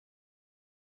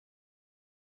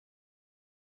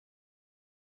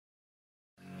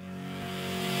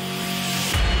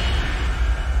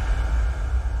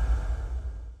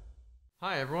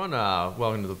Hi everyone,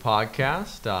 welcome to the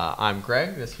podcast. I'm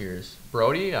Greg, this here's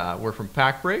Brody. We're from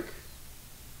Pacbrake.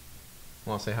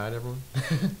 Want to say hi to everyone?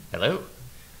 Hello.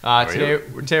 Today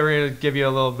we're going to give you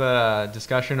a little bit of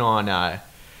discussion on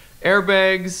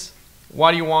airbags.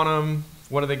 Why do you want them?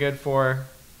 What are they good for?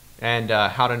 And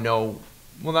how to know,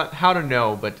 well, not how to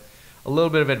know, but a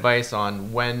little bit of advice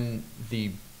on when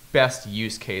the best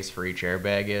use case for each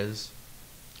airbag is.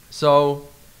 So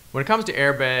when it comes to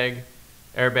airbags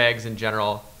in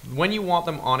general, when you want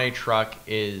them on a truck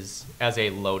is as a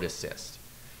load assist.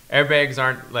 Airbags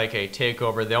aren't like a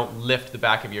takeover. They don't lift the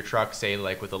back of your truck, say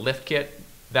like with a lift kit.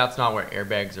 That's not what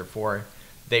airbags are for.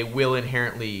 They will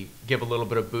inherently give a little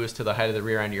bit of boost to the height of the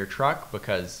rear end of your truck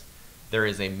because there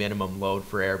is a minimum load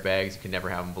for airbags. You can never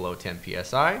have them below 10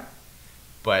 psi,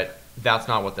 but that's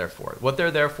not what they're for. What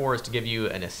they're there for is to give you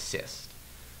an assist.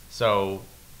 So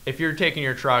if you're taking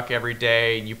your truck every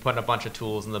day and you put a bunch of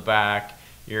tools in the back,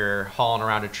 you're hauling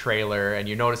around a trailer and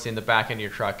you're noticing the back end of your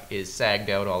truck is sagged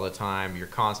out all the time. You're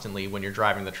constantly, when you're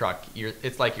driving the truck,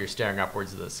 it's like you're staring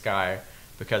upwards of the sky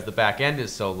because the back end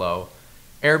is so low.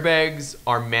 Airbags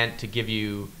are meant to give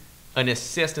you an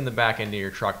assist in the back end of your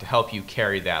truck to help you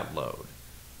carry that load.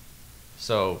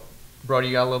 So, Brody,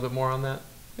 you got a little bit more on that?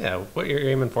 Yeah, what you're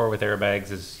aiming for with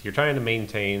airbags is you're trying to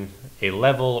maintain a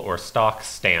level or stock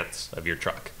stance of your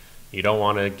truck. You don't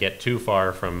want to get too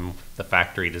far from the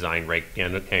factory design right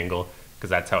angle because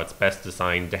that's how it's best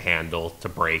designed to handle, to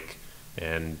brake,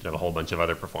 and a whole bunch of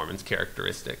other performance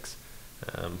characteristics.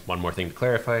 One more thing to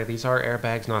clarify, these are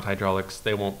airbags, not hydraulics.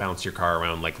 They won't bounce your car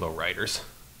around like lowriders.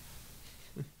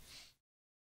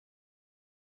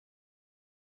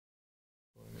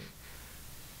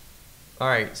 All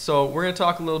right, so we're going to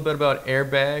talk a little bit about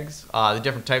airbags, the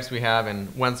different types we have,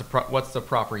 and what's the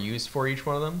proper use for each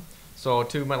one of them. So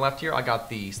to my left here, I got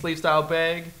the sleeve style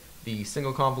bag, the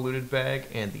single convoluted bag,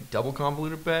 and the double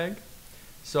convoluted bag.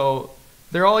 So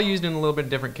they're all used in a little bit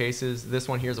different cases. This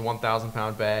one here is a 1,000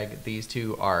 pound bag. These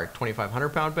two are 2,500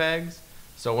 pound bags.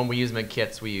 So when we use them in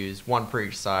kits, we use one per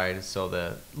each side. So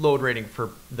the load rating for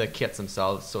the kits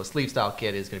themselves, so a sleeve style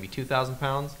kit is going to be 2,000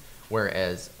 pounds,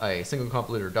 whereas a single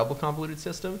convoluted or double convoluted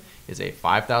system is a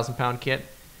 5,000 pound kit.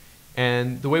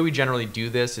 And the way we generally do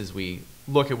this is we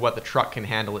look at what the truck can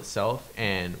handle itself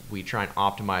and we try and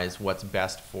optimize what's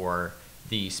best for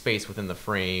the space within the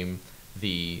frame,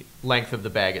 the length of the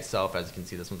bag itself. As you can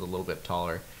see, this one's a little bit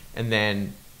taller. And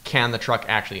then can the truck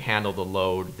actually handle the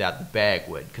load that the bag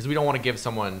would? Because we don't want to give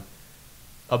someone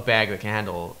a bag that can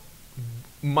handle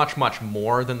much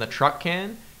more than the truck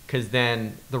can, because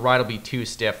then the ride will be too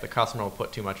stiff. The customer will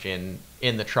put too much in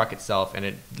the truck itself, and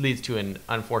it leads to an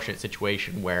unfortunate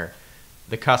situation where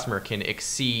the customer can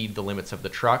exceed the limits of the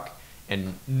truck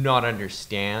and not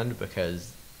understand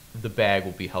because the bag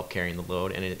will be help carrying the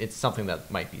load, and it's something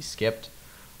that might be skipped.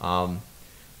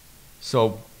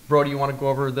 So, Brody, you want to go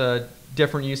over the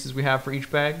different uses we have for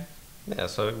each bag? Yeah,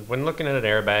 so when looking at an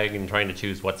airbag and trying to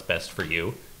choose what's best for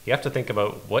you, you have to think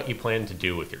about what you plan to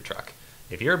do with your truck.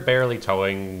 If you're barely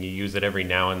towing, you use it every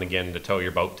now and again to tow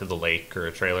your boat to the lake or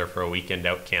a trailer for a weekend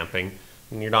out camping,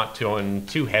 and you're not towing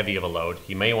too heavy of a load,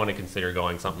 you may want to consider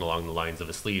going something along the lines of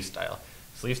a sleeve style.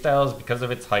 Sleeve style is because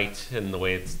of its height and the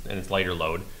way its lighter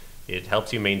load. It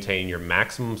helps you maintain your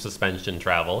maximum suspension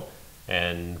travel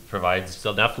and provides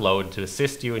enough load to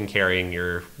assist you in carrying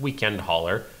your weekend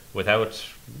hauler without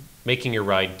making your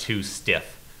ride too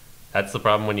stiff. That's the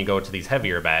problem when you go to these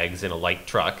heavier bags in a light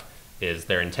truck, is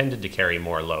they're intended to carry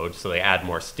more load, so they add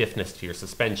more stiffness to your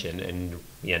suspension and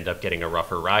you end up getting a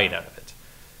rougher ride out of it.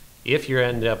 If you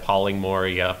end up hauling more,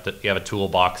 you have a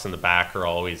toolbox in the back or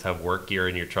always have work gear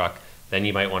in your truck, then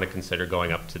you might want to consider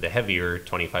going up to the heavier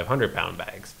 2,500 pound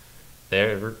bags.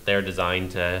 They're designed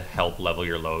to help level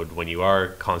your load when you are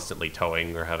constantly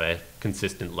towing or have a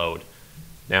consistent load.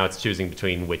 Now it's choosing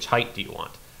between which height do you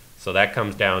want. So that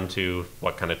comes down to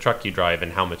what kind of truck you drive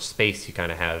and how much space you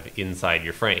kind of have inside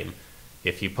your frame.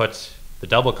 If you put the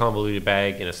double convoluted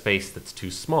bag in a space that's too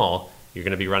small, you're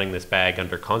going to be running this bag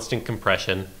under constant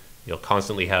compression. You'll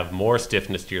constantly have more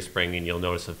stiffness to your spring and you'll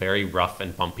notice a very rough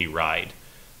and bumpy ride.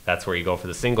 That's where you go for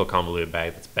the single convoluted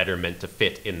bag that's better meant to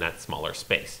fit in that smaller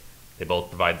space. They both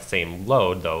provide the same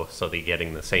load though, so they're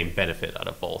getting the same benefit out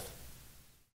of both.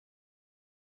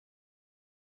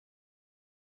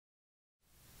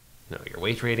 Now your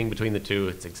weight rating between the two,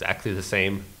 it's exactly the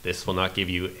same. This will not give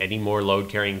you any more load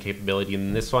carrying capability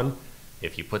than this one.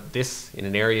 If you put this in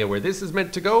an area where this is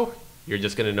meant to go, you're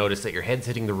just going to notice that your head's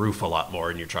hitting the roof a lot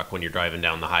more in your truck when you're driving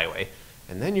down the highway.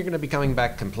 And then you're going to be coming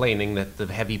back complaining that the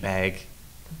heavy bag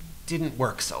didn't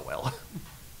work so well.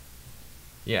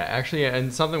 Yeah, actually,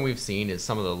 and something we've seen is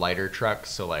some of the lighter trucks,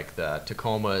 so like the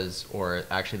Tacomas or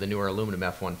actually the newer aluminum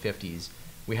F-150s,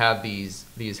 we have these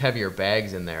heavier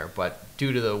bags in there, but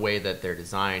due to the way that they're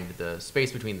designed, the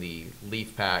space between the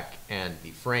leaf pack and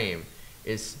the frame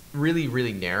is really,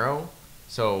 really narrow.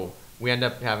 So we end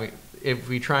up having, if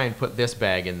we try and put this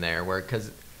bag in there, where,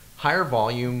 because higher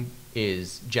volume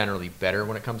is generally better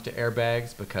when it comes to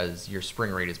airbags because your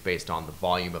spring rate is based on the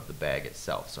volume of the bag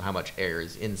itself, so how much air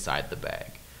is inside the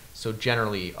bag. So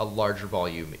generally, a larger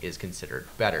volume is considered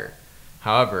better.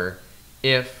 However,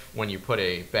 if when you put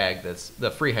a bag that's,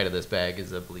 the free height of this bag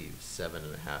is I believe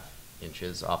 7.5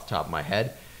 inches off the top of my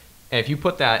head, and if you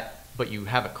put that, but you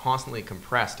have it constantly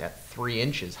compressed at 3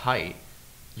 inches height,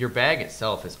 your bag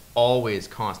itself is always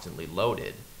constantly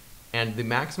loaded. And the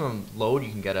maximum load you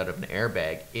can get out of an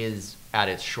airbag is at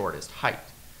its shortest height.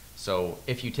 So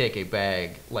if you take a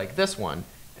bag like this one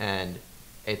and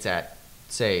it's at,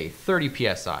 say,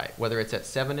 30 psi, whether it's at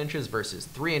 7 inches versus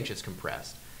 3 inches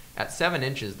compressed, at 7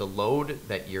 inches, the load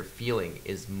that you're feeling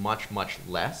is much, much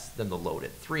less than the load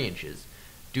at 3 inches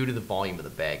due to the volume of the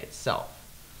bag itself.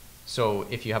 So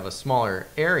if you have a smaller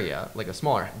area, like a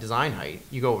smaller design height,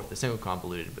 you go with the single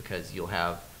convoluted because you'll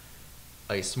have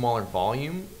a smaller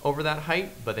volume over that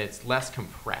height, but it's less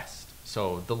compressed.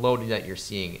 So the load that you're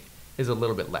seeing is a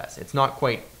little bit less. It's not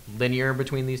quite linear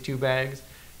between these two bags.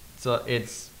 So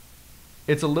it's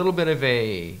a little bit of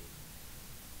a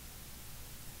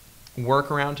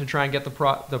workaround to try and get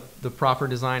the proper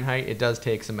design height. It does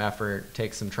take some effort,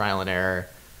 takes some trial and error.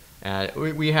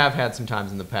 We have had some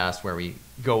times in the past where we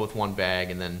go with one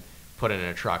bag and then put it in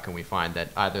a truck and we find that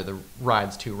either the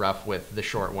ride's too rough with the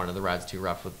short one or the ride's too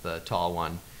rough with the tall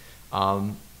one.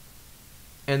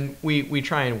 And we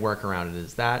try and work around it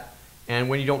as that. And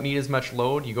when you don't need as much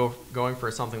load, you going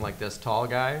for something like this tall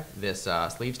guy, this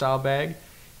sleeve style bag,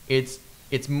 it's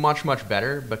much, much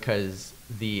better because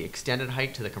the extended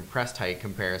height to the compressed height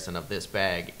comparison of this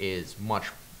bag is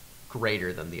much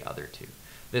greater than the other two.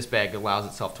 This bag allows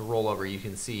itself to roll over. You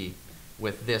can see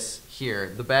with this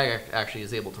here, the bag actually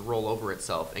is able to roll over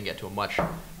itself and get to a much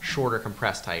shorter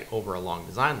compressed height over a long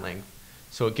design length.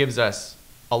 So it gives us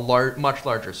a much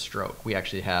larger stroke. We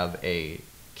actually have a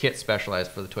kit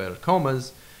specialized for the Toyota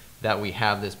Tacomas that we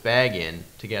have this bag in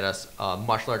to get us a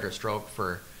much larger stroke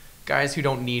for guys who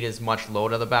don't need as much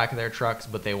load on the back of their trucks,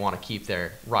 but they want to keep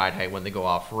their ride height when they go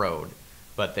off-road.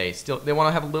 But they want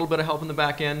to have a little bit of help in the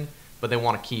back end, but they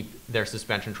want to keep their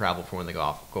suspension travel for when they go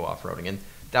off-roading. And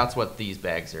that's what these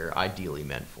bags are ideally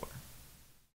meant for.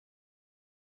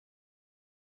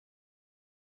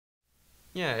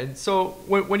 Yeah, and so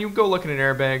when you go looking at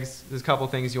airbags, there's a couple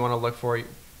things you want to look for.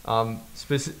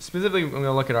 Specifically, when we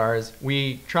look at ours,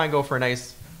 we try and go for a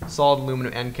nice solid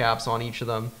aluminum end caps on each of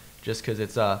them, just because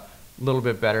it's a little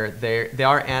bit better. They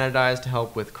are anodized to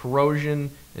help with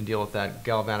corrosion and deal with that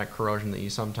galvanic corrosion that you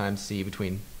sometimes see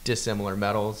between dissimilar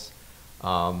metals.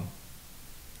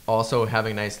 Also,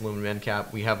 having a nice aluminum end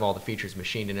cap, we have all the features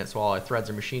machined in it, so all our threads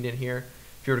are machined in here.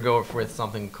 If you were to go with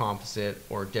something composite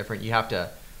or different, you have to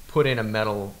put in a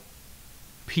metal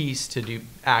piece to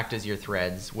act as your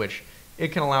threads, which it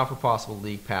can allow for possible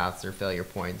leak paths or failure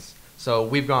points. So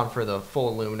we've gone for the full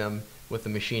aluminum with the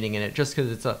machining in it, just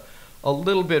because it's a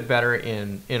little bit better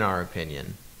in our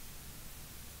opinion.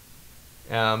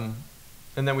 And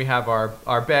then we have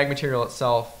our bag material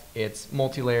itself. It's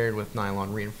multi-layered with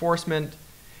nylon reinforcement.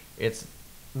 It's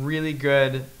really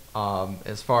good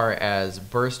as far as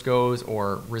burst goes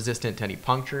or resistant to any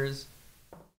punctures.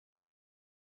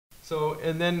 So,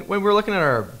 and then when we're looking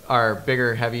at our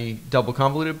bigger, heavy, double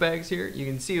convoluted bags here, you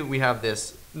can see that we have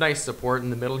this nice support in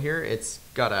the middle here. It's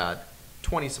got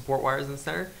 20 support wires in the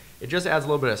center. It just adds a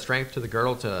little bit of strength to the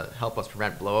girdle to help us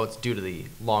prevent blowouts due to the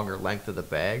longer length of the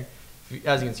bag.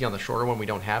 As you can see on the shorter one, we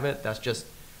don't have it. That's just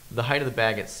the height of the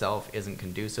bag itself isn't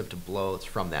conducive to blowouts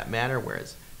from that manner,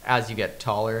 whereas as you get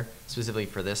taller, specifically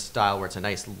for this style where it's a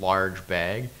nice large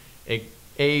bag, it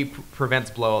A, prevents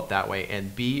blowout that way,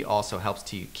 and B, also helps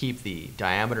to keep the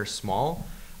diameter small.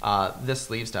 This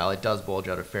sleeve style, it does bulge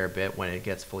out a fair bit when it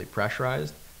gets fully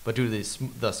pressurized, but due to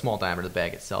the small diameter of the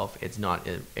bag itself, it's not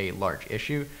a large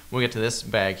issue. When we get to this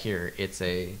bag here, it's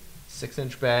a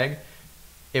 6-inch bag.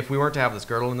 If we weren't to have this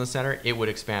girdle in the center, it would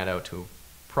expand out to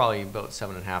probably about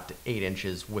 7.5 to 8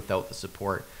 inches without the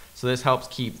support. So this helps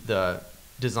keep the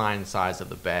design size of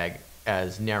the bag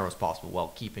as narrow as possible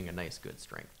while keeping a nice good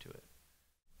strength to it.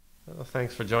 Well,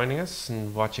 thanks for joining us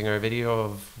and watching our video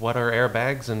of what are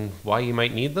airbags and why you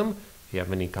might need them. If you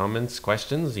have any comments,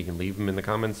 questions, you can leave them in the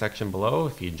comments section below.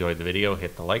 If you enjoyed the video,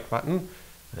 hit the like button.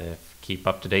 Keep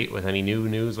up to date with any new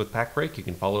news with Pacbrake, you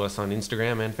can follow us on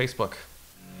Instagram and Facebook.